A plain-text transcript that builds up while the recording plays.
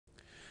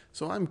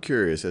So I'm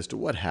curious as to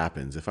what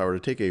happens if I were to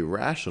take a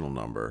rational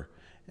number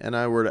and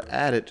I were to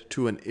add it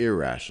to an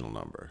irrational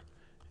number.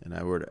 And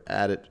I were to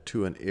add it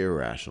to an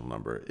irrational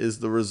number. Is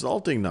the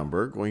resulting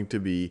number going to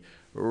be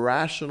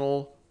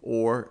rational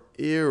or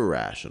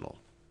irrational?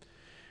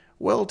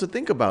 Well, to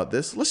think about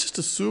this, let's just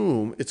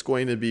assume it's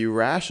going to be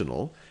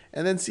rational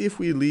and then see if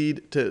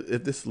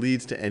this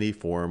leads to any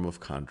form of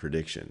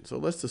contradiction. So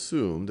let's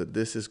assume that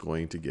this is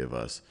going to give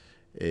us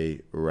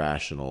a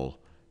rational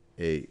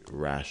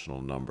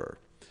number.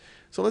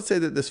 So let's say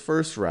that this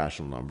first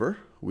rational number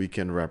we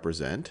can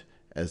represent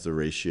as the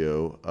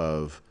ratio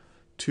of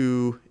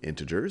two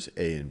integers,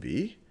 a and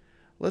b.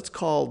 Let's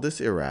call this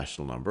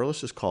irrational number,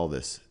 let's just call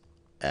this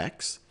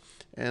x.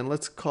 And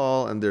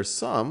and their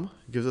sum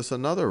gives us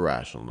another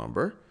rational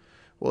number.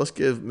 Well,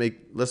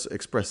 let's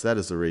express that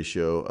as the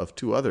ratio of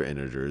two other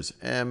integers,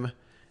 m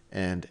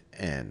and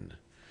n.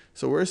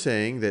 So we're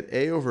saying that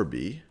a over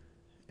b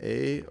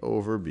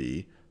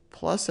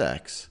plus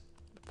x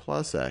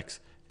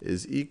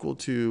is equal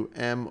to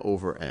m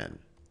over n.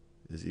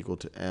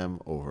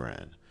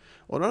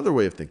 Well, another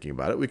way of thinking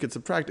about it, we could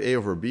subtract a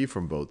over b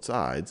from both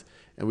sides,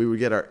 and we would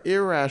get our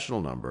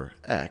irrational number,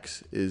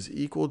 x, is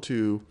equal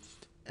to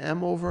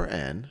m over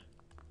n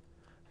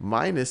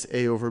minus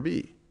a over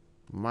b,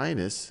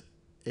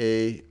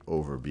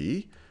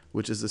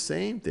 which is the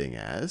same thing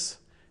as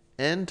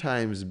n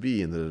times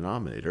b in the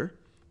denominator,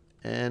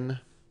 n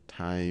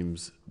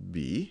times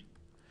b.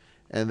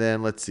 And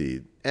then let's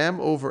see, m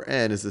over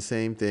n is the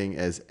same thing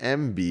as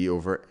mb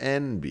over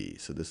nb.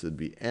 So this would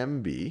be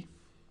mb.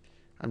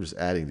 I'm just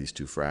adding these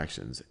two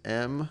fractions.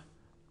 mb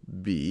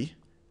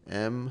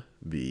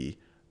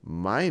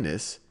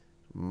minus,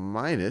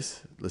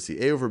 let's see,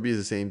 a over b is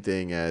the same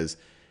thing as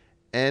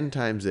n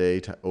times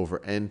a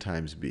over n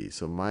times b.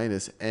 So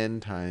minus n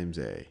times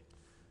a.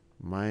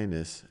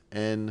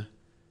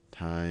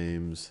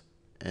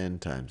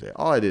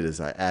 All I did is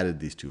I added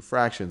these two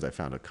fractions. I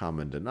found a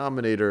common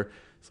denominator.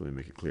 So let me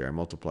make it clear. I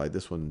multiplied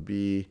this one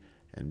b,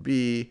 and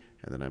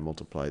then I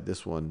multiplied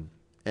this one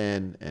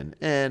n,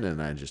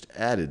 and I just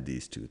added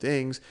these two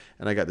things,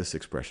 and I got this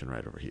expression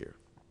right over here.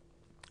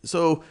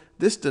 So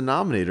this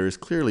denominator is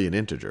clearly an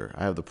integer.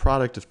 I have the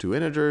product of two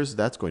integers.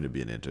 That's going to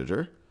be an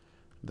integer.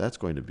 And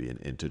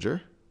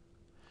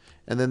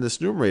then this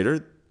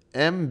numerator,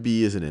 mb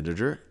is an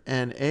integer,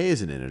 and a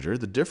is an integer.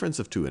 The difference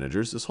of two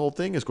integers, this whole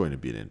thing is going to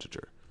be an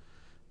integer.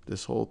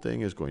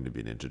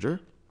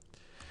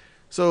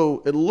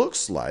 So it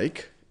looks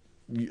like,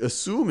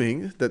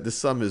 assuming that the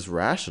sum is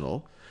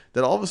rational,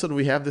 that all of a sudden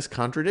we have this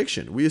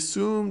contradiction. We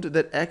assumed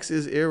that x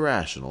is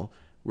irrational.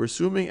 We're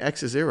assuming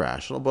x is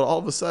irrational, but all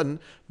of a sudden,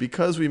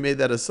 because we made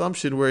that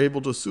assumption, we're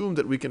able to assume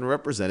that we can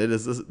represent it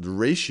as the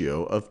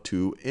ratio of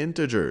two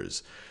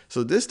integers.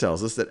 So this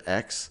tells us that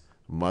x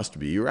must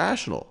be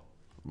rational.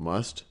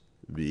 And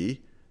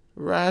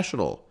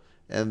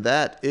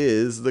that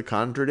is the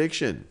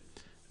contradiction.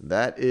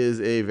 That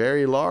is a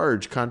very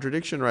large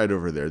contradiction right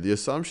over there. The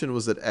assumption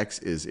was that x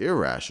is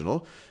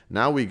irrational.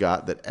 Now we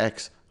got that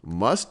x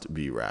must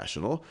be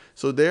rational.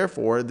 So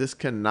therefore, this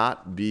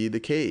cannot be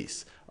the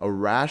case. A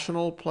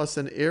rational plus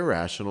an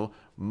irrational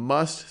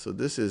must, so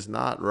this is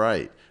not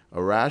right.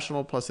 A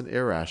rational plus an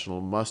irrational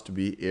must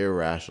be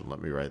irrational.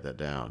 Let me write that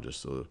down just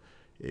so.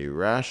 A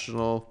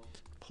rational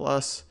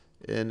plus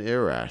an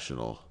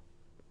irrational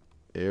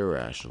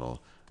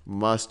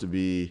must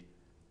be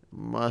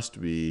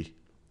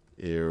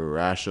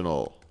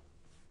irrational.